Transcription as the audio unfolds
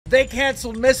They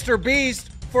canceled MrBeast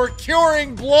for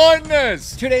curing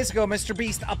blindness. 2 days ago,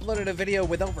 MrBeast uploaded a video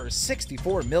with over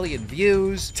 64 million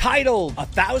views titled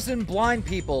 1,000 Blind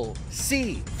People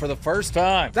See for the First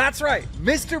Time. That's right,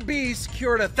 MrBeast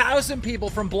cured 1,000 people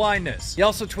from blindness. He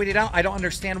also tweeted out, I don't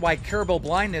understand why curable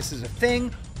blindness is a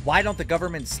thing. Why don't the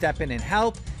government step in and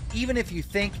help? Even if you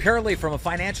think purely from a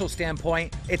financial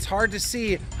standpoint, it's hard to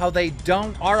see how they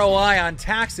don't ROI on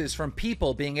taxes from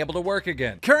people being able to work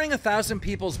again. Curing 1,000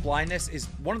 people's blindness is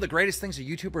one of the greatest things a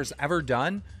YouTuber's ever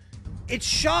done. It's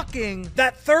shocking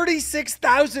that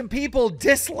 36,000 people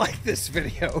dislike this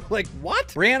video. Like, what?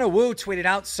 Brianna Wu tweeted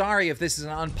out, sorry if this is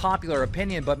an unpopular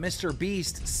opinion, but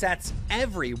MrBeast sets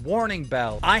every warning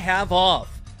bell I have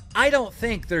off. I don't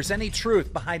think there's any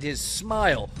truth behind his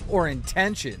smile or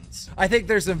intentions. I think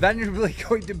there's eventually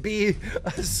going to be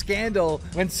a scandal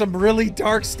when some really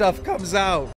dark stuff comes out.